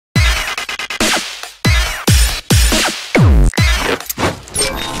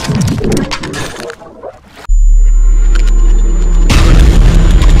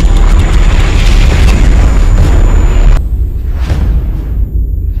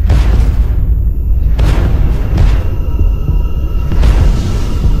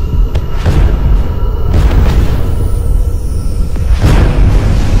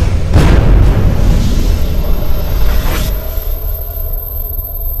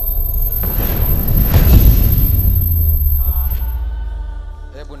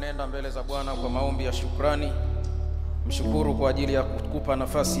ya shukrani. Mshukuru kwa ajili ya kukupa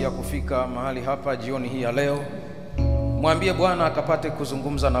nafasi ya kufika mahali hapa jioni hii ya leo. Mwambie Bwana akapate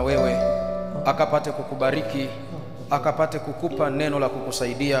kuzungumza na wewe, akapate kukubariki, akapate kukupa neno la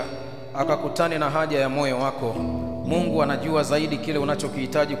kukusaidia, akakutane na haja ya moyo wako. Mungu anajua zaidi kile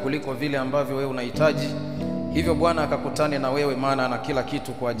unachokihitaji kuliko vile ambavyo wewe unahitaji. Hivyo Bwana akakutane na wewe, maana ana kila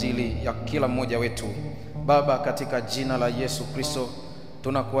kitu kwa ajili ya kila mmoja wetu. Baba, katika jina la Yesu Kristo,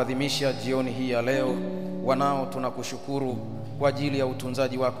 tunakuadhimisha jioni hii ya leo. Wanao tunakushukuru kwa ajili ya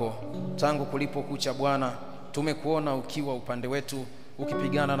utunzaji wako. Tangu kulipokucha Bwana, tumekuona ukiwa upande wetu,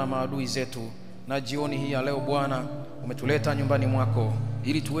 ukipigana na maadui zetu. Na jioni hii ya leo Bwana, umetuleta nyumbani mwako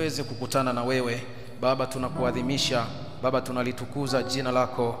ili tuweze kukutana na wewe. Baba, tunakuadhimisha. Baba, tunalitukuza jina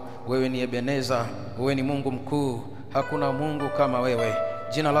lako. Wewe ni Ebeneza, wewe ni Mungu mkuu. Hakuna Mungu kama wewe.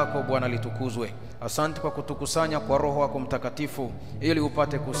 Jina lako Bwana litukuzwe. Asante kwa kutukusanya kwa Roho wako Mtakatifu ili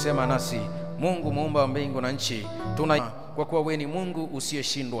upate kusema nasi. Mungu muumba wa mbingu na nchi, kwa kuwa wewe ni Mungu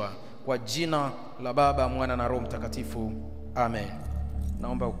usiyeshindwa. Kwa jina la Baba, Mwana na Roho Mtakatifu. Amen.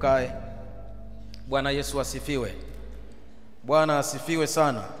 Naomba ukae. Bwana Yesu asifiwe. Bwana asifiwe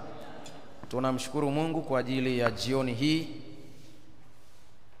sana. Tunamshukuru Mungu kwa ajili ya jioni hii,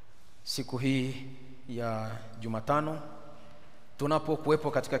 siku hii ya Jumatano,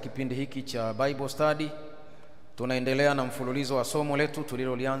 tunapokuwepo katika kipindi hiki cha Bible Study. Tunaendelea na mfululizo wa somo letu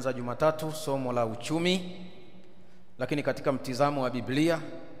tulilolianza Jumatatu, somo la uchumi, lakini katika mtizamo wa Biblia.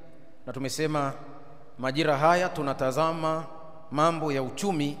 Na tumesema majira haya tunatazama mambo ya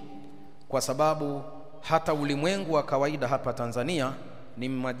uchumi kwa sababu hata ulimwengu wa kawaida hapa Tanzania ni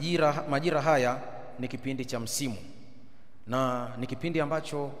majira haya ni kipindi cha msimu, na ni kipindi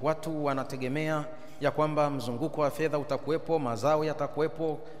ambacho watu wanategemea ya kwamba mzunguko wa fedha utakuwepo, mazao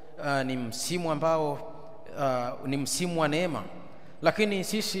yatakuwepo. Ni msimu ambao ni msimu wa neema. Lakini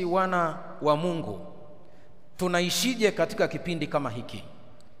sisi wana wa Mungu tunaishije katika kipindi kama hiki?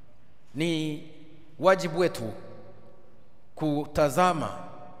 Ni wajibu wetu kutazama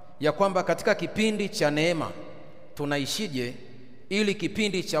ya kwamba katika kipindi cha neema tunaishije, ili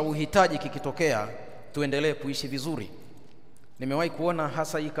kipindi cha uhitaji kikitokea tuendelee kuishi vizuri. Nimewahi kuona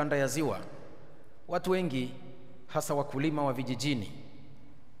hasa hii kanda ya Ziwa, watu wengi hasa wakulima wa vijijini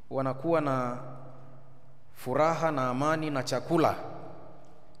wanakuwa na furaha na amani na chakula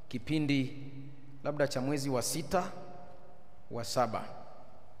kipindi labda cha mwezi wa 6, wa 7.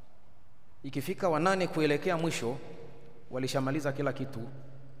 Ikifika wa 8 kuelekea mwisho, walishamaliza kila kitu,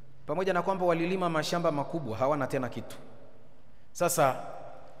 pamoja na kwamba walilima mashamba makubwa, hawana tena kitu. Sasa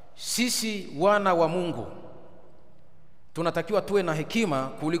sisi wana wa Mungu tunatakiwa tuwe na hekima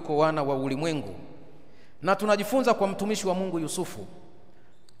kuliko wana wa ulimwengu. Na tunajifunza kwa mtumishi wa Mungu Yusufu.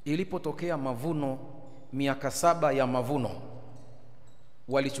 Ilipotokea mavuno, miaka 7 ya mavuno,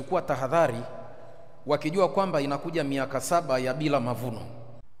 walichukua tahadhari wakijua kwamba inakuja miaka 7 ya bila mavuno.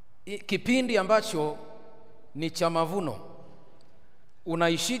 Kipindi ambacho ni cha mavuno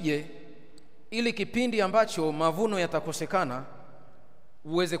unaishije ili kipindi ambacho mavuno yatakosekana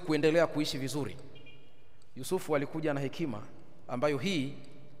uweze kuendelea kuishi vizuri? Yusufu alikuja na hekima ambayo hii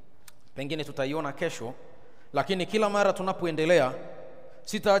pengine tutaiona kesho, lakini kila mara tunapoendelea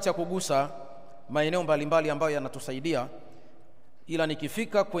sitaacha kugusa maeneo mbalimbali ambayo yanatusaidia, ila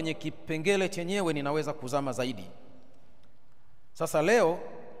nikifika kwenye kipengele chenyewe ninaweza kuzama zaidi. Sasa leo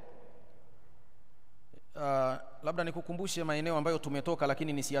labda nikukumbushe maeneo ambayo tumetoka,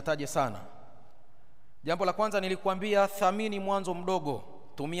 lakini nisiyataje sana. Jambo la kwanza nilikuambia, thamini mwanzo mdogo.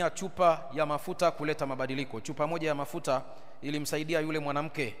 Tumia chupa ya mafuta kuleta mabadiliko. Chupa moja ya mafuta ilimsaidia yule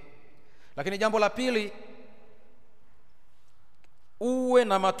mwanamke. Lakini jambo la pili, uwe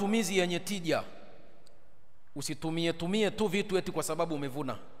na matumizi yenye tija. Usitumie tu vitu eti kwa sababu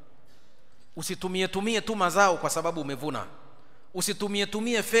umevuna. Usitumie tu mazao kwa sababu umevuna.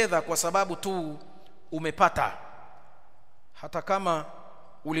 Usitumie fedha kwa sababu tu umepata. Hata kama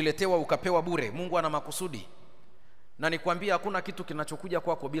uliletewa ukapewa bure, Mungu ana makusudi. Na nikwambia hakuna kitu kinachokuja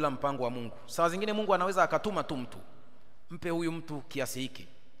kwako bila mpango wa Mungu. Saa zingine Mungu anaweza akatuma tu mtu, mpe huyu mtu kiasi hiki,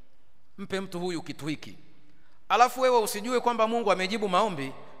 mpe mtu huyu kitu hiki, alafu wewe usijue kwamba Mungu amejibu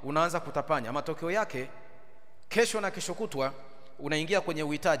maombi, unaanza kutapanya. Matokeo yake kesho na kesho kutwa unaingia kwenye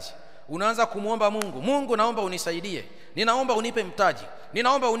uhitaji, unaanza kumuomba Mungu, Mungu naomba unisaidie, ninaomba unipe mtaji,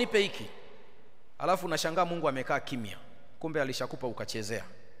 ninaomba unipe hiki. Alafu unashangaa Mungu amekaa kimya, kumbe alishakupa ukachezea.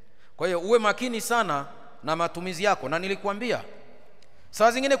 Kwa hiyo uwe makini sana na matumizi yako. Na nilikuambia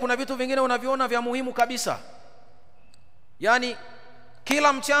saa zingine kuna vitu vingine unaviona vya muhimu kabisa, yaani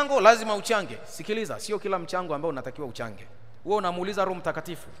kila mchango lazima uchange. Sikiliza, sio kila mchango ambao unatakiwa uchange. Wewe unamuuliza Roho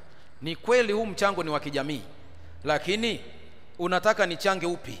Mtakatifu, ni kweli huu mchango ni wa kijamii, lakini unataka nichange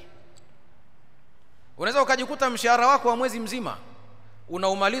upi? Unaweza ukajikuta mshahara wako wa mwezi mzima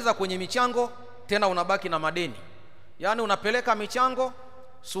unaumaliza kwenye michango, tena unabaki na madeni. Yaani unapeleka michango,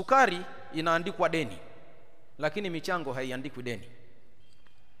 sukari inaandikwa deni, lakini michango haiandikwi deni.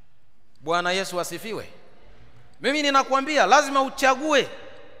 Bwana Yesu asifiwe. Mimi ninakuambia lazima uchague,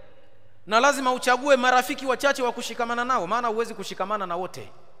 na lazima uchague marafiki wachache wa kushikamana nao, maana huwezi kushikamana na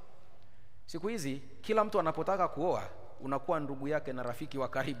wote. Siku hizi kila mtu anapotaka kuoa unakuwa ndugu yake na rafiki wa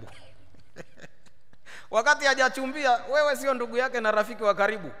karibu. Wakati hajachumbia wewe sio ndugu yake na rafiki wa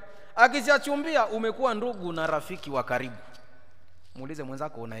karibu. Akishachumbia umekuwa ndugu na rafiki wa karibu. Muulize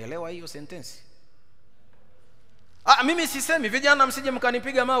mwenzako, unaelewa hiyo sentensi? Mimi sisemi vijana msije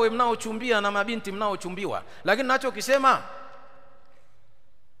mkanipiga mawe mnaochumbia na mabinti mnaochumbiwa, lakini ninachokisema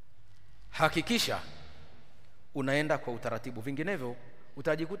hakikisha unaenda kwa utaratibu, vinginevyo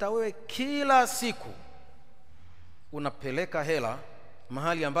utajikuta wewe kila siku unapeleka hela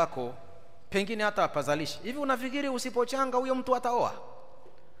mahali ambako pengine hata hapazalishi. Hivi unafikiri usipochanga huyo mtu ataoa?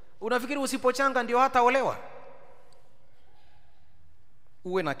 Unafikiri usipochanga ndio hataolewa?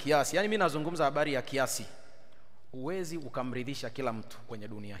 Uwe na kiasi. Yaani mimi nazungumza habari ya kiasi. Huwezi ukamridhisha kila mtu kwenye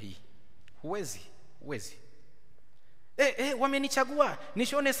dunia hii. Huwezi. Wamenichagua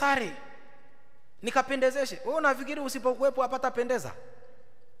nishone sare nikapendezeshe. Wewe unafikiri usipokuepo hapata pendeza?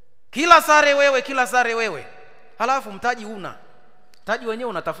 Kila sare wewe. Halafu mtaji una. Mtaji wenyewe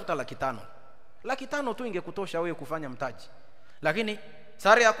unatafuta 500,000. 500,000 tu ingekutosha wewe kufanya mtaji. Lakini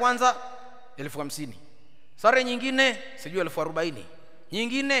sare ya kwanza 50,000. Sare nyingine sijui 40,000.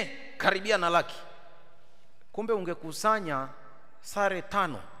 Nyingine karibia na laki. Kumbe ungekusanya sare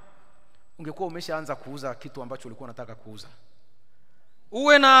 5, ungekuwa umeshaanza kuuza kitu ambacho ulikuwa unataka kuuza.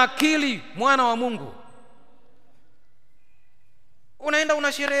 Uwe na akili, mwana wa Mungu. Unaenda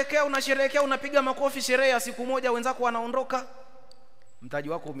unasherehekea, unapiga makofi sherehe ya siku moja, wenzako wanaondoka, mtaji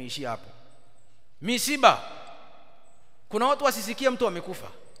wako umeishia hapo. Misiba. Kuna watu wasisikie mtu amekufa.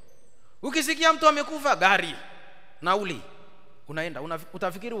 Ukisikia mtu amekufa, gari, nauli, unaenda,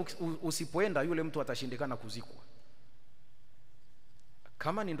 utafikiri usipoenda yule mtu atashindikana kuzikwa.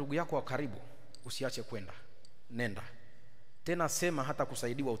 Kama ni ndugu yako wa karibu, usiache kwenda. Nenda. Tena sema hata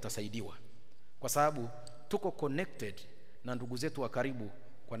kusaidiwa utasaidiwa. Kwa sababu tuko connected na ndugu zetu wa karibu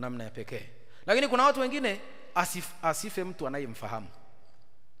kwa namna ya pekee. Lakini kuna watu wengine asife mtu anayemfahamu.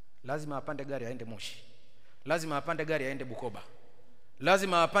 Lazima apande gari aende Moshi. Lazima apande gari aende Bukoba.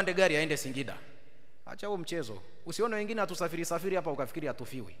 Lazima apande gari aende Singida. Acha huo mchezo. Usione wengine atusafiri hapa ukafikiri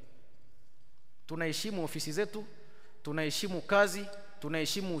atufiwi. Tunaheshimu ofisi zetu, tunaheshimu kazi,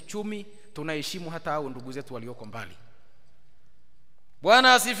 tunaheshimu uchumi, tunaheshimu hata hao ndugu zetu walioko mbali.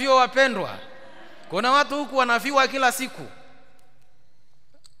 Bwana asifiwe wapendwa. Kuna watu huku wanafiwa kila siku.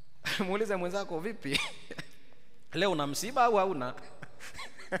 Muulize mwenzako, vipi? Leo una msiba au hauna?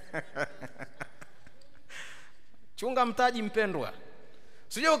 Chunga mtaji mpendwa.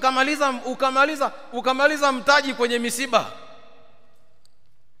 Sije ukamaliza mtaji kwenye misiba.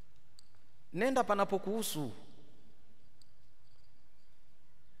 Nenda panapokuhusu.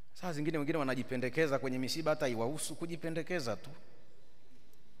 Saa zingine wengine wanajipendekeza kwenye misiba, hata iwahusu kujipendekeza tu.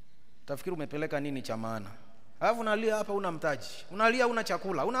 Tafikiri umepeleka nini cha maana? Alafu unalia hapa una mtaji. Unalia una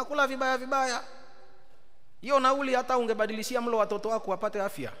chakula. Unakula vibaya. Hiyo nauli hata ungebadilishia mlo watoto wako wapate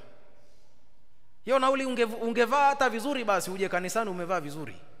afya. Hiyo nauli ungevaa hata vizuri, basi uje kanisani umevaa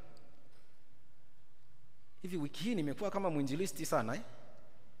vizuri. Hivi wiki hii nimekuwa kama mwinjilisti sana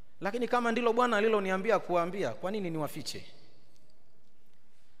Lakini kama ndilo Bwana aliloniambia kuambia, kwa nini niwafiche?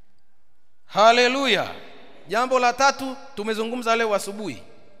 Haleluya. Jambo la 3 tumezungumza leo asubuhi.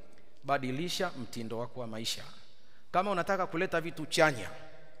 Badilisha mtindo wako wa maisha. Kama unataka kuleta vitu chanya,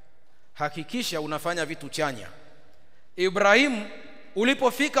 hakikisha unafanya vitu chanya. Ibrahimu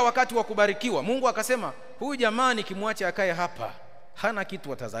ulipofika wakati wa kubarikiwa, Mungu akasema, huyu jamaa nikimwacha akae hapa, hana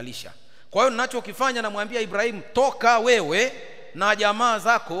kitu atazalisha. Kwa hiyo ninachokifanya namwambia Ibrahimu, toka wewe na jamaa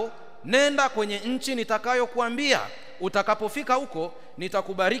zako, nenda kwenye nchi nitakayokuambia. Utakapofika huko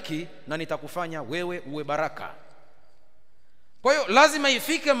nitakubariki na nitakufanya wewe uwe baraka. Kwa hiyo lazima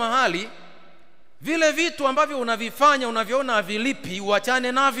ifike mahali vile vitu ambavyo unavifanya unavyoona havilipi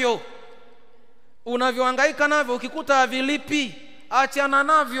uachane navyo. Unavyohangaika navyo ukikuta havilipi, achana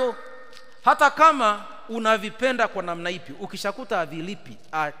navyo. Hata kama unavipenda kwa namna ipi, ukishakuta havilipi,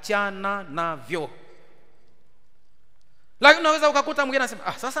 achana navyo. Lakini unaweza ukakuta mwingine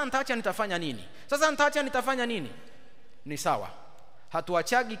anasema, sasa nitaacha nitafanya nini? Ni sawa.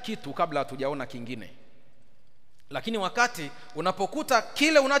 Hatuachagi kitu kabla hatujaona kingine. Lakini wakati unapokuta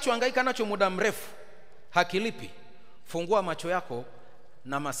kile unachohangaika nacho muda mrefu hakilipi, fungua macho yako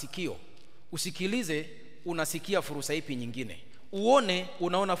na masikio. Usikilize unasikia fursa ipi nyingine. uone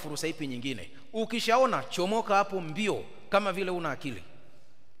unaona fursa ipi nyingine. Ukishaona chomoka hapo mbio kama vile una akili.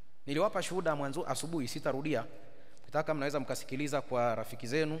 Niliwapa shuhuda mwanzo asubuhi, sitarudia. Nataka mnaweza mkasikiliza kwa rafiki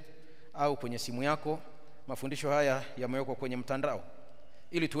zenu au kwenye simu yako. Mafundisho haya yamewekwa kwenye mtandao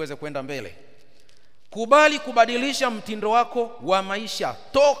ili tuweze kwenda mbele. Kubali kubadilisha mtindo wako wa maisha.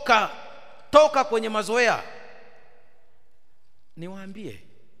 Toka kwenye mazoea. Niwaambie,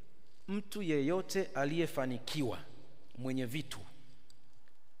 mtu yeyote aliyefanikiwa mwenye vitu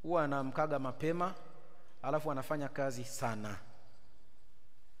huwa anamkaga mapema alafu anafanya kazi sana.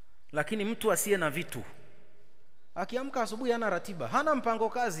 Lakini mtu asiye na vitu akiamka asubuhi hana ratiba, hana mpango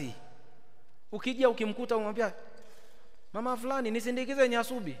kazi. Ukija ukimkuta umwambia, mama fulani nisindikize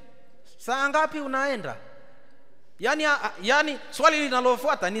Nyasubi, saa ngapi unaenda? Yani swali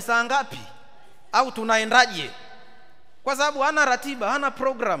linalofuata ni saa ngapi au tunaendaje? Kwa sababu hana ratiba, hana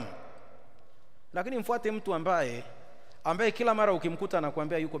program. Lakini mfuate mtu ambaye kila mara ukimkuta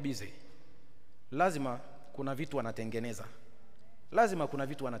anakuambia yuko busy. Lazima kuna vitu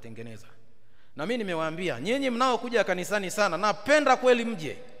anatengeneza. Na mimi nimewaambia, nyinyi mnaokuja kanisani sana, napenda kweli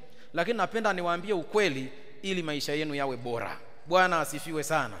mje. Lakini napenda niwaambie ukweli ili maisha yenu yawe bora. Bwana asifiwe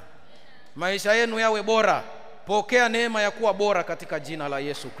sana. Maisha yenu yawe bora. Pokea neema ya kuwa bora katika jina la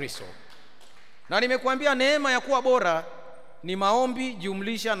Yesu Kristo. Na nimekuambia neema ya kuwa bora ni maombi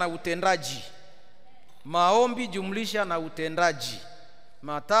jumlisha na utendaji. Maombi jumlisha na utendaji.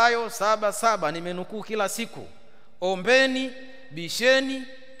 Mathayo 7:7 nimenukuu kila siku. Ombeni, bisheni,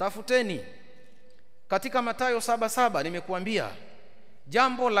 tafuteni. Katika Mathayo 7:7 nimekuambia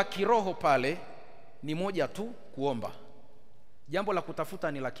jambo la kiroho pale ni moja tu, kuomba. Jambo la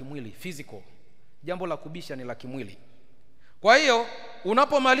kutafuta ni la kimwili, physical. Jambo la kubisha ni la kimwili. Kwa hiyo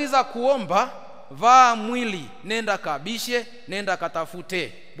unapomaliza kuomba, vaa mwili, nenda kabishe, nenda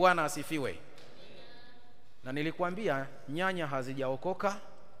katafute. Bwana asifiwe. Na nilikwambia nyanya hazijaokoka,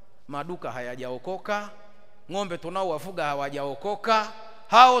 maduka hayajaokoka, ng'ombe tunaowafuga hawajaokoka.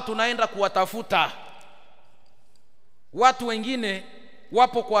 Hao tunaenda kuwatafuta. Watu wengine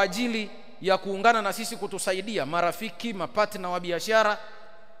wapo kwa ajili ya kuungana na sisi kutusaidia, marafiki, mapartner wa biashara.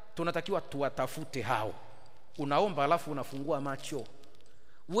 Tunatakiwa tuwatafute hao. Unaomba alafu unafungua macho.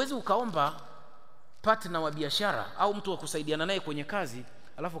 Uwezi ukaomba partner wa biashara au mtu wa kusaidiana naye kwenye kazi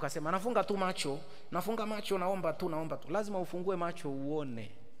alafu ukasema nafunga macho, naomba tu. Lazima ufungue macho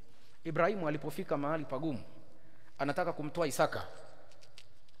uone. Ibrahimu alipofika mahali pagumu, anataka kumtoa Isaka.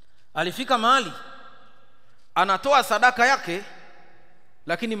 Alifika mahali anatoa sadaka yake,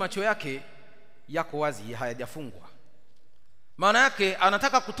 lakini macho yake yako wazi, hayajafungwa. Maana yake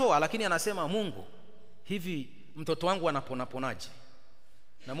anataka kutoa, lakini anasema, Mungu, hivi mtoto wangu anaponaje?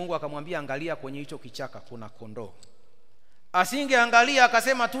 Na Mungu akamwambia, angalia kwenye hicho kichaka kuna kondoo. Asingeangalia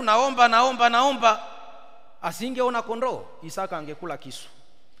akasema tu naomba, asingeona kondoo, Isaka angekula kisu.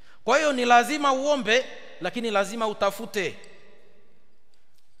 Kwa hiyo ni lazima uombe, lakini lazima utafute.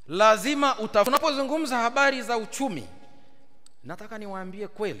 Tunapozungumza habari za uchumi, nataka niwaambie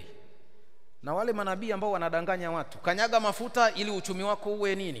kweli, na wale manabii ambao wanadanganya watu, kanyaga mafuta ili uchumi wako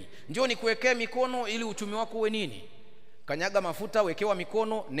uwe nini, njoo nikuwekee mikono ili uchumi wako uwe nini. Kanyaga mafuta, wekewa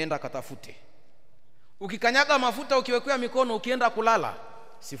mikono, nenda katafute. Ukikanyaga mafuta ukiwekewa mikono, ukienda kulala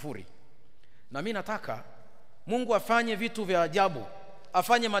sifuri. Na mimi nataka Mungu afanye vitu vya ajabu,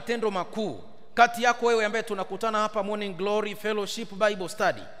 afanye matendo makuu kati yako wewe ambaye tunakutana hapa Morning Glory Fellowship Bible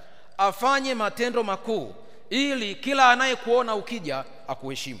Study. Afanye matendo makuu ili kila anayekuona ukija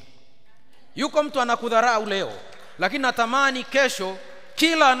akuheshimu. Yuko mtu anakudharau leo, lakini natamani kesho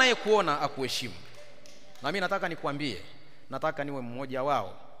kila anayekuona akuheshimu. Na mimi nataka nikwambie, nataka niwe mmoja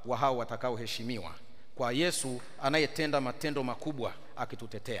wao wa hao watakaoheshimiwa kwa Yesu anayetenda matendo makubwa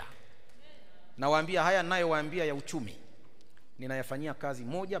akitutetea. Nawaambia haya ninayowaambia ya uchumi, ninayafanyia kazi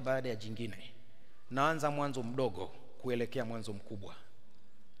moja baada ya jingine. Naanza mwanzo mdogo kuelekea mwanzo mkubwa.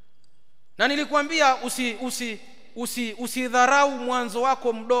 Na nilikwambia usidharau mwanzo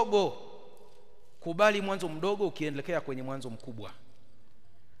wako mdogo. Kubali mwanzo mdogo ukielekea kwenye mwanzo mkubwa.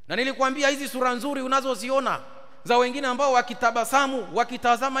 Na nilikwambia hizi sura nzuri unazoziona za wengine ambao wakitabasamu,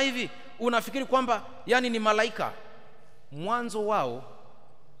 wakitazama hivi, unafikiri kwamba yani ni malaika. Mwanzo wao,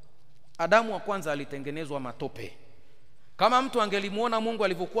 Adamu wa kwanza alitengenezwa matope. Kama mtu angelimuona Mungu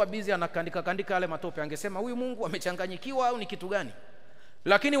alivyokuwa busy anakandika yale matope, angesema huyu Mungu amechanganyikiwa au ni kitu gani?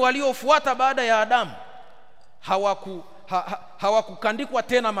 Lakini waliofuata baada ya Adamu hawakukandikwa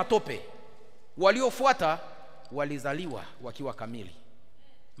tena matope. Waliofuata walizaliwa wakiwa kamili.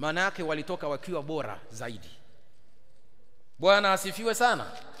 Maana yake walitoka wakiwa bora zaidi. Bwana asifiwe sana.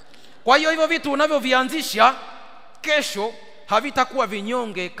 Kwa hiyo hivyo vitu unavyovianzisha kesho havitakuwa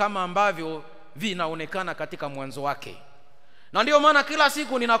vinyonge kama ambavyo vinaonekana katika mwanzo wake. Na ndio maana kila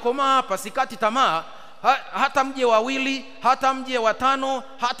siku ninakomaa hapa, sikati tamaa. Hata mje wawili, hata mje watano,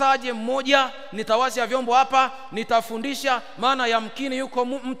 hata aje mmoja, nitawasha vyombo hapa, nitafundisha. Maana yamkini yuko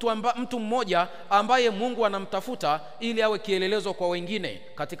mtu mmoja ambaye Mungu anamtafuta ili awe kielelezo kwa wengine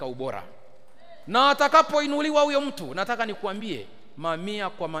katika ubora. Na atakapoinuliwa huyo mtu, nataka nikuambie, mamia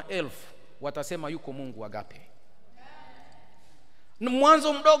kwa maelfu watasema yuko Mungu Agape.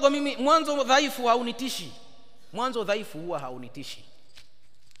 Mwanzo mdogo, mwanzo dhaifu haunitishi. Mwanzo dhaifu huwa haunitishi.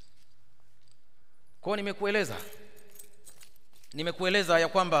 Kwa nimekueleza ya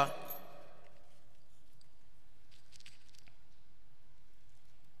kwamba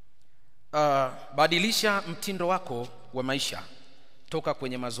badilisha mtindo wako wa maisha, toka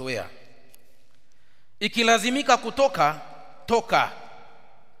kwenye mazoea. Ikilazimika kutoka, toka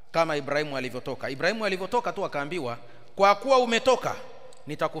kama Ibrahimu alivyotoka. Ibrahimu alivyotoka tu akaambiwa, kwa kuwa umetoka,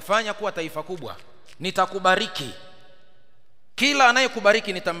 nitakufanya kuwa taifa kubwa, nitakubariki. Kila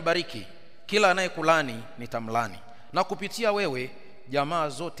anayekubariki nitambariki, kila anayekulani nitamlani, na kupitia wewe jamaa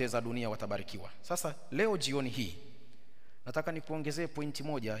zote za dunia watabarikiwa. Sasa leo jioni hii nataka nikuongezee pointi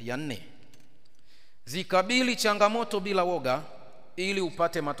moja ya 4. Zikabili changamoto bila woga ili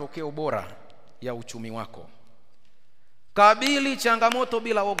upate matokeo bora ya uchumi wako. Kabili changamoto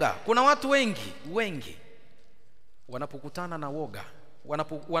bila woga. Kuna watu wengi wanapokutana na woga,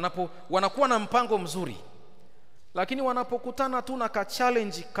 wanakuwa na mpango mzuri, lakini wanapokutana tu na ka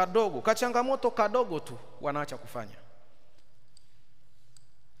challenge kadogo, ka changamoto kadogo tu, wanaacha kufanya.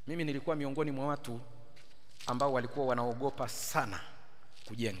 Mimi nilikuwa miongoni mwa watu ambao walikuwa wanaogopa sana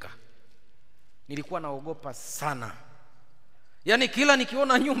kujenga. Nilikuwa naogopa sana. Yaani kila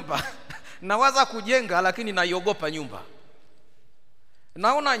nikiona nyumba nawaza kujenga, lakini naiogopa nyumba.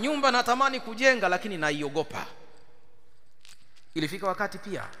 Naona nyumba natamani kujenga, lakini naiogopa. Ilifika wakati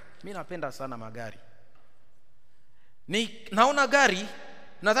pia mimi napenda sana magari. Naona gari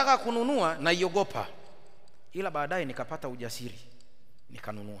nataka kununua, naiogopa. Ila baadaye nikapata ujasiri,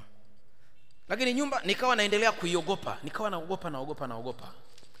 nikanunua. Lakini nyumba nikawa naendelea kuiogopa, nikawa naogopa.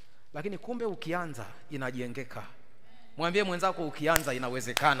 Lakini kumbe ukianza inajengeka. Mwambie mwenzako ukianza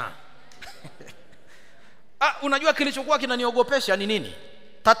inawezekana. Unajua kilichokuwa kinaniogopesha ni nini?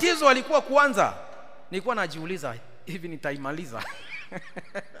 Tatizo alikuwa kuanza. Nilikuwa najiuliza, hivi nitaimaliza?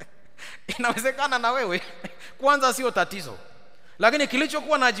 Inawezekana na wewe. Kuanza sio tatizo. Lakini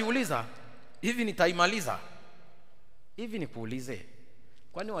kilichokuwa najiuliza, hivi nitaimaliza? Hivi nikuulize,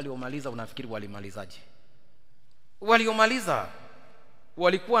 kwani waliomaliza unafikiri walimalizaje? Waliomaliza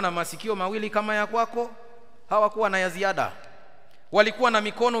walikuwa na masikio mawili kama ya kwako? Hawakuwa na ya ziada. Walikuwa na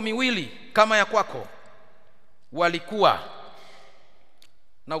mikono miwili kama ya kwako? Walikuwa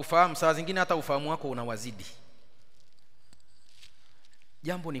na ufahamu. Saa zingine hata ufahamu wako unawazidi.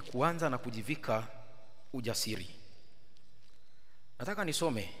 Jambo ni kuanza na kujivika ujasiri. Nataka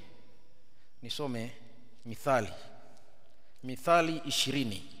nisome Mithali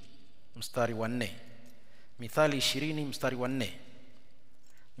 20 mstari wa 4. Mithali 20 mstari wa 4.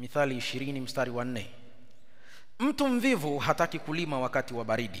 Mithali 20 mstari wa 4. Mtu mvivu hataki kulima wakati wa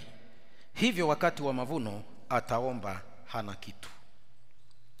baridi, hivyo wakati wa mavuno ataomba hana kitu.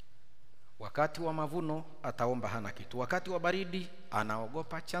 Wakati wa mavuno ataomba hana kitu. Wakati wa baridi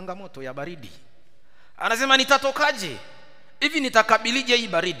anaogopa changamoto ya baridi. Anasema nitatokaje? Hivi nitakabilije hii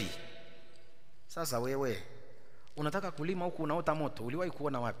baridi? Sasa wewe unataka kulima huku unaota moto, uliwahi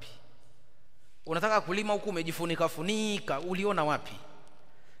kuona wapi? Unataka kulima huku umejifunika funika, uliona wapi?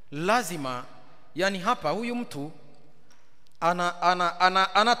 Lazima, yani hapa huyu mtu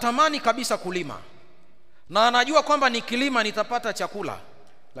anatamani kabisa kulima, na anajua kwamba nikilima nitapata chakula,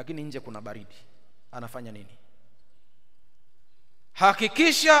 lakini nje kuna baridi. Anafanya nini?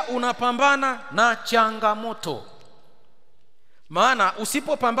 Hakikisha unapambana na changamoto. Maana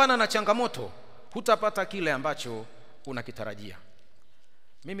usipopambana na changamoto hutapata kile ambacho unakitarajia.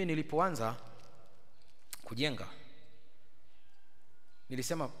 Mimi nilipoanza kujenga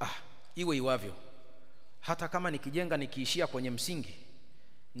nilisema iwe iwavyo. Hata kama nikijenga nikiishia kwenye msingi,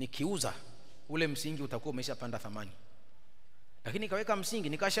 nikiuza ule msingi utakuwa umeshapanda thamani. Lakini nikaweka msingi,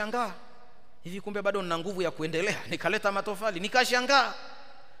 nikashangaa, hivi kumbe bado nina nguvu ya kuendelea. Nikaleta matofali, nikashangaa,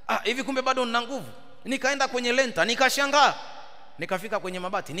 hivi kumbe bado nina nguvu. Nikaenda kwenye lenta, nikashangaa. Nikafika kwenye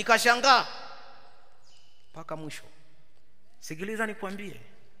mabati, nikashangaa. Paka mwisho. Sikiliza nikwambie,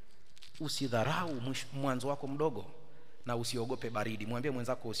 usidharau mwanzo wako mdogo, na usiogope baridi. Mwambie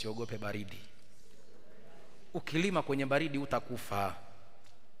mwenzako usiogope baridi. Ukilima kwenye baridi utakufa.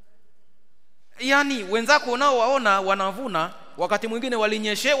 Yaani wenzako unaowaona wanavuna, wakati mwingine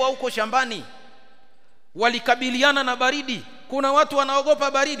walinyeshewa huko shambani, walikabiliana na baridi. Kuna watu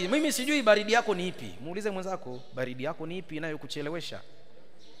wanaogopa baridi. Mimi sijui baridi yako ni ipi. Muulize mwenzako, baridi yako ni ipi inayokuchelewesha?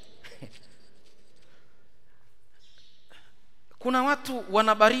 Kuna watu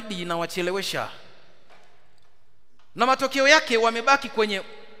wana baridi inawachelewesha, na matokeo yake wamebaki kwenye,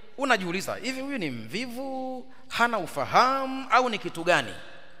 unajiuliza, hivi huyu ni mvivu, hana ufahamu au ni kitu gani?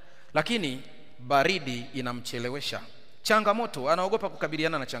 Lakini baridi inamchelewesha. Changamoto, anaogopa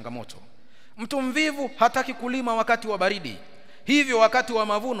kukabiliana na changamoto. Mtu mvivu hataki kulima wakati wa baridi, hivyo wakati wa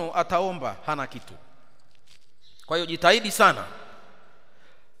mavuno ataomba, hana kitu. Kwa hiyo jitahidi sana.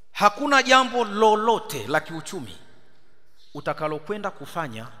 Hakuna jambo lolote la kiuchumi utakalokwenda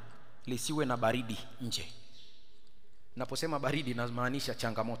kufanya lisiwe na baridi nje. Naposema baridi namaanisha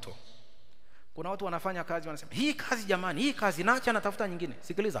changamoto. Kuna watu wanafanya kazi wanasema, hii kazi jamani, hii kazi naacha natafuta nyingine.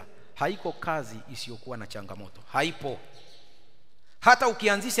 Sikiliza, haiko kazi isiyokuwa na changamoto. Haipo. Hata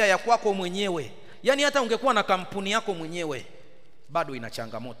ukianzisha ya kwako mwenyewe, yani hata ungekuwa na kampuni yako mwenyewe, bado ina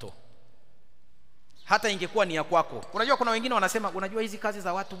changamoto. Hata ingekuwa ni ya kwako. Unajua kuna wengine wanasema, unajua hizi kazi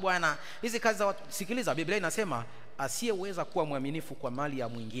za watu bwana, hizi kazi za watu. Sikiliza, Biblia inasema asiyeweza kuwa mwaminifu kwa mali ya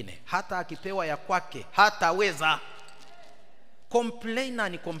mwingine, hata akipewa ya kwake hataweza.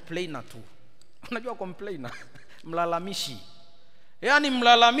 Complainer ni complainer tu. Unajua complainer? Mlalamishi. Yani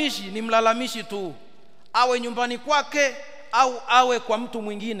mlalamishi ni mlalamishi tu. Awe nyumbani kwake au awe kwa mtu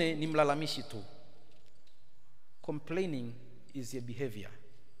mwingine, ni mlalamishi tu. Complaining is a behavior.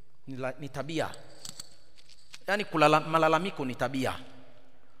 Ni tabia. Yani malalamiko ni tabia.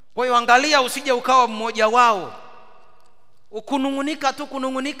 Kwa hiyo angalia usije ukawa mmoja wao.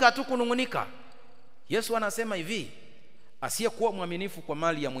 Kunungunika. Yesu anasema hivi, asiyekuwa mwaminifu kwa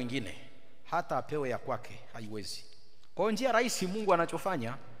mali ya mwingine, hata apewe ya kwake haiwezi. Kwa hiyo njia rahisi Mungu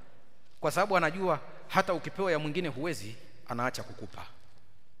anachofanya, kwa sababu anajua hata ukipewa ya mwingine huwezi, anaacha kukupa.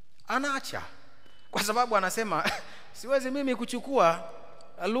 Anaacha. Kwa sababu anasema siwezi mimi kuchukua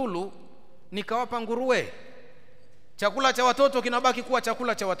lulu nikawapa nguruwe. Chakula cha watoto kinabaki kuwa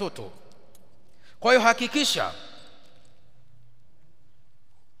chakula cha watoto. Kwa hiyo hakikisha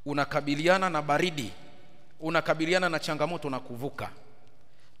unakabiliana na baridi, unakabiliana na changamoto na kuvuka.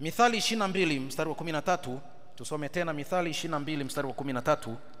 Mithali 22 mstari wa 13, tusome tena Mithali 22 mstari wa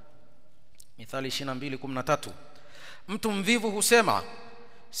 13. Mithali 22:13. Mtu mvivu husema,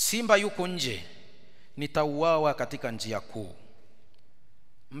 simba yuko nje, nitauawa katika njia kuu.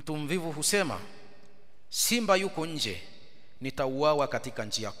 Mtu mvivu husema, simba yuko nje, nitauawa katika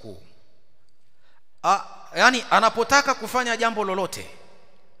njia kuu. Yani anapotaka kufanya jambo lolote,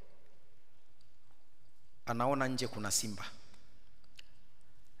 anaona nje kuna simba.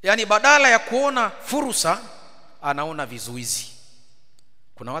 Yani badala ya kuona fursa, anaona vizuizi.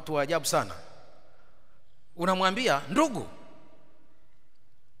 Kuna watu wa ajabu sana. Unamwambia, ndugu,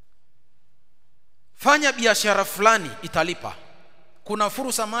 fanya biashara fulani italipa, kuna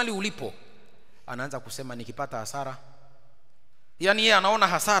fursa mali ulipo. Anaanza kusema nikipata hasara. Yani yeye anaona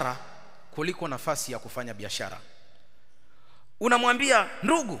hasara kuliko nafasi ya kufanya biashara. Unamwambia,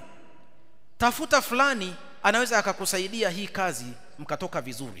 ndugu, tafuta fulani anaweza akakusaidia hii kazi mkatoka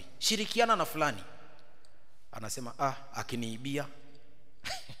vizuri, shirikiana na fulani. Anasema akiniibia.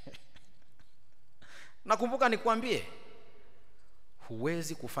 Nakumbuka nikwambie,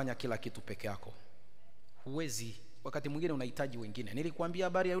 huwezi kufanya kila kitu peke yako. Huwezi. Wakati mwingine unahitaji wengine. Nilikwambia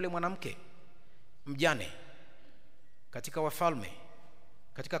habari ya yule mwanamke mjane katika Wafalme,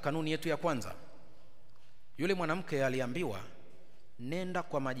 katika kanuni yetu ya kwanza. Yule mwanamke aliambiwa, nenda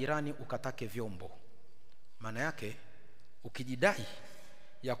kwa majirani ukatake vyombo. Maana yake ukijidai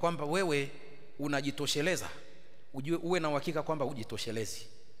ya kwamba wewe unajitosheleza, ujue uwe na uhakika kwamba hujitoshelezi.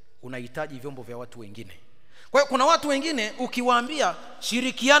 Unahitaji vyombo vya watu wengine. Kwa hiyo kuna watu wengine ukiwaambia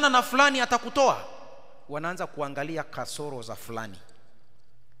shirikiana na fulani atakutoa, wanaanza kuangalia kasoro za fulani.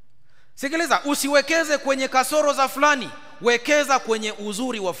 Sikiliza, usiwekeze kwenye kasoro za fulani, wekeza kwenye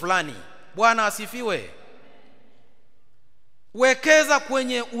uzuri wa fulani. Bwana asifiwe. Wekeza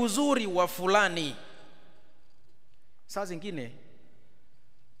kwenye uzuri wa fulani. Saa zingine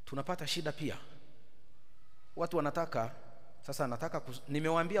tunapata shida pia. Watu wanataka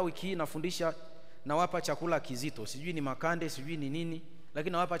nimewaambia wiki hii nafundisha, nawapa chakula kizito. Sijui ni makande, sijui ni nini,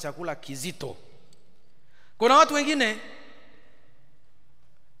 lakini nawapa chakula kizito. Kuna watu wengine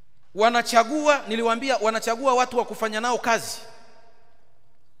niliwaambia wanachagua watu wa kufanya nao kazi.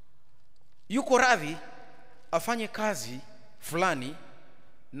 Yuko radhi afanye kazi fulani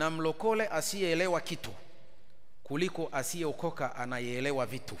na mlokole asiyeelewa kitu kuliko asiyeokoka anayeelewa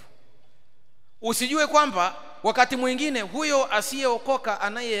vitu. Usijue kwamba wakati mwingine huyo asiyeokoka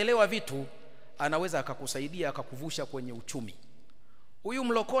anayeelewa vitu anaweza akakusaidia akakuvusha kwenye uchumi. Huyu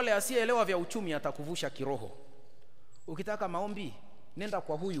mlokole asiyeelewa vya uchumi atakuvusha kiroho. Ukitaka maombi, nenda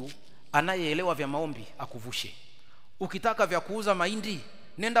kwa huyu anayeelewa vya maombi akuvushe. Ukitaka vya kuuza mahindi,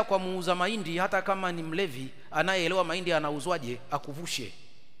 nenda kwa muuza mahindi, hata kama ni mlevi, anayeelewa mahindi anauzwaje akuvushe.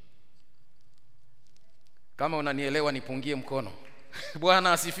 Kama unanielewa nipungie mkono.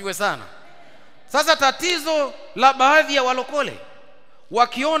 Bwana asifiwe sana. Sasa tatizo la baadhi ya walokole,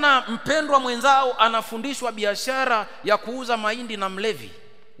 wakiona mpendwa mwenzao anafundishwa biashara ya kuuza mahindi na mlevi,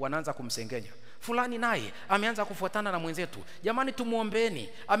 wanaanza kumsengenya. Fulani naye ameanza kufuatana na mwenzetu, jamani tumuombeeni.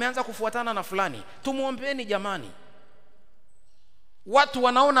 Ameanza kufuatana na fulani, tumuombeeni jamani. Watu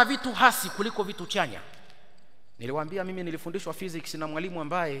wanaona vitu hasi kuliko vitu chanya. Niliwaambia mimi nilifundishwa physics na mwalimu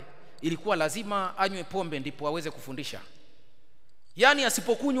ambaye ilikuwa lazima anywe pombe ndipo aweze kufundisha. Yaani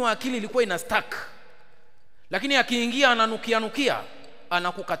asipokunywa akili ilikuwa ina stuck. Lakini akiingia ananukia,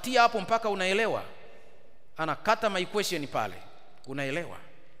 anakukatia hapo mpaka unaelewa. Anakata my equation pale, unaelewa.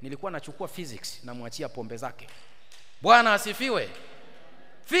 Nilikuwa nachukua physics na muachia pombe zake. Bwana asifiwe.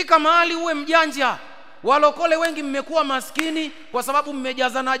 Fika mahali uwe mjanja. Walokole wengi mmekuwa maskini kwa sababu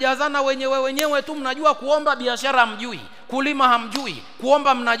mmejazana wenyewe tu. Mnajua kuomba, biashara hamjui. Kulima hamjui.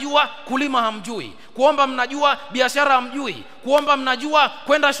 Kuomba mnajua, kulima hamjui. Kuomba mnajua, biashara hamjui. Kuomba mnajua,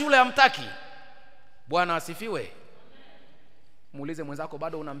 kwenda shule hamtaki. Bwana asifiwe. Muulize mwenzako,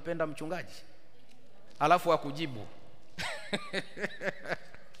 bado unampenda mchungaji? Alafu akujibu.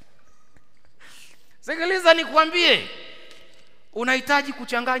 Sikiliza nikwambie, unahitaji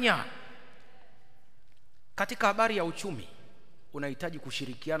kuchanganya. Katika habari ya uchumi, unahitaji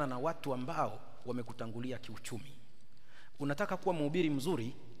kushirikiana na watu ambao wamekutangulia kiuchumi. Unataka kuwa mhubiri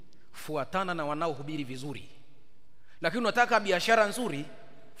mzuri, fuatana na wanaohubiri vizuri. Lakini unataka biashara nzuri,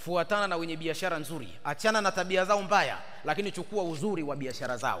 fuatana na wenye biashara nzuri. Achana na tabia zao mbaya, lakini chukua uzuri wa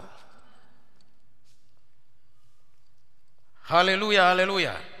biashara zao. Haleluya,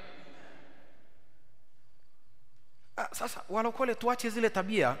 haleluya. Sasa walokole tuache zile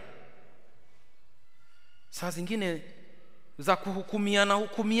tabia saa zingine za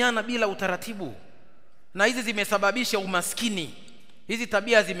hukumiana bila utaratibu. Na hizi zimesababisha umaskini. Hizi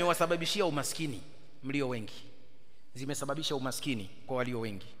tabia zimewasababishia umaskini mlio wengi. Zimesababisha umaskini kwa walio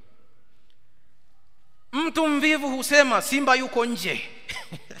wengi. Mtu mvivu husema simba yuko nje.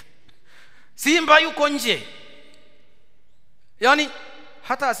 Simba yuko nje. Yaani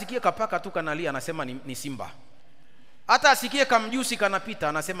hata asikie kapaka tu kanalia anasema ni simba. Hata asikie kamjusi kanapita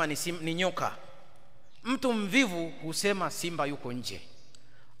anasema ni nyoka. Mtu mvivu husema simba yuko nje.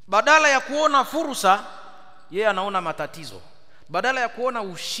 Badala ya kuona fursa, yeye anaona matatizo. Badala ya kuona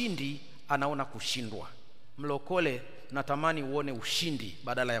ushindi, anaona kushindwa. Mlokole, natamani uone ushindi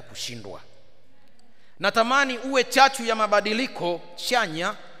badala ya kushindwa. Natamani uwe chachu ya mabadiliko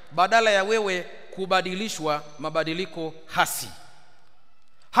chanya badala ya wewe kubadilishwa mabadiliko hasi.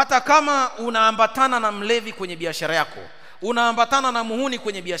 Hata kama unaambatana na mlevi kwenye biashara yako, unaambatana na muhuni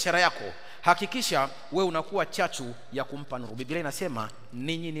kwenye biashara yako, hakikisha wewe unakuwa chachu ya kumpa nuru. Biblia inasema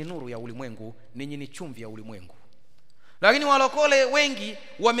ninyi ni nuru ya ulimwengu, ninyi ni chumvi ya ulimwengu. Lakini walokole wengi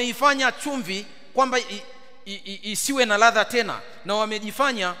wameifanya chumvi kwamba isiwe na ladha tena, na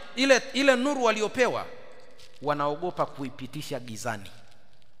wamejifanya ile nuru waliopewa wanaogopa kuipitisha gizani.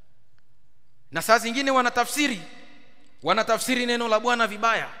 Na saa zingine wanatafsiri neno la Bwana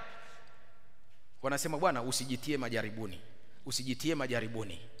vibaya. Wanasema Bwana usijitie majaribuni. Usijitie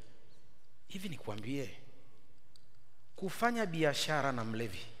majaribuni. Hivi nikwambie, kufanya biashara na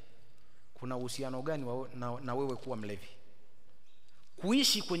mlevi kuna uhusiano gani na wewe kuwa mlevi?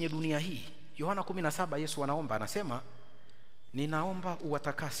 Kuishi kwenye dunia hii, Yohana 17 Yesu anaomba, anasema ninaomba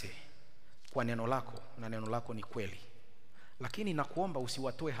uwatakase kwa neno lako na neno lako ni kweli. Lakini nakuomba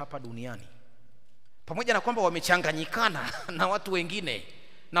usiwatoe hapa duniani. Pamoja na kwamba wamechanganyikana na watu wengine,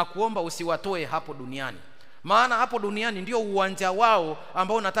 na kuomba usiwatoe hapo duniani. Maana hapo duniani ndio uwanja wao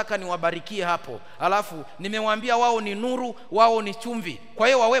ambao nataka niwabarikie hapo. Alafu nimewaambia wao ni nuru, wao ni chumvi. Kwa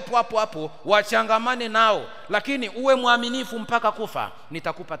hiyo wawepo hapo, wachangamane nao. Lakini uwe mwaminifu mpaka kufa,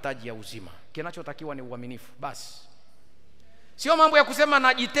 nitakupa taji ya uzima. Kinachotakiwa ni uaminifu basi. Sio mambo ya kusema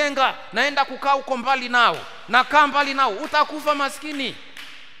najitenga, naenda kukaa uko mbali nao, nakaa mbali nao. Utakufa maskini.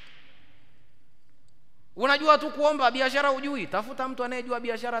 Unajua tu kuomba, biashara hujui, tafuta mtu anayejua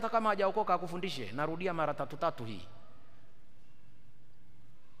biashara hata kama hajaokoka akufundishe. Narudia mara 3 hii.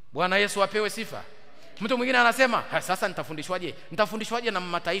 Bwana Yesu apewe sifa. Mtu mwingine anasema, sasa nitafundishwaje? Nitafundishwaje na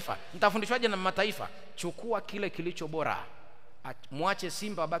mataifa? Nitafundishwaje na mataifa? Chukua kile kilicho bora. Muache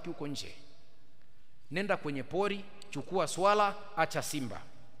simba baki huko nje. Nenda kwenye pori, chukua swala, acha simba.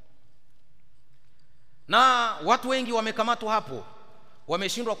 Na watu wengi wamekamatwa hapo.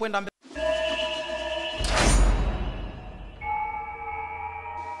 Wameshindwa kwenda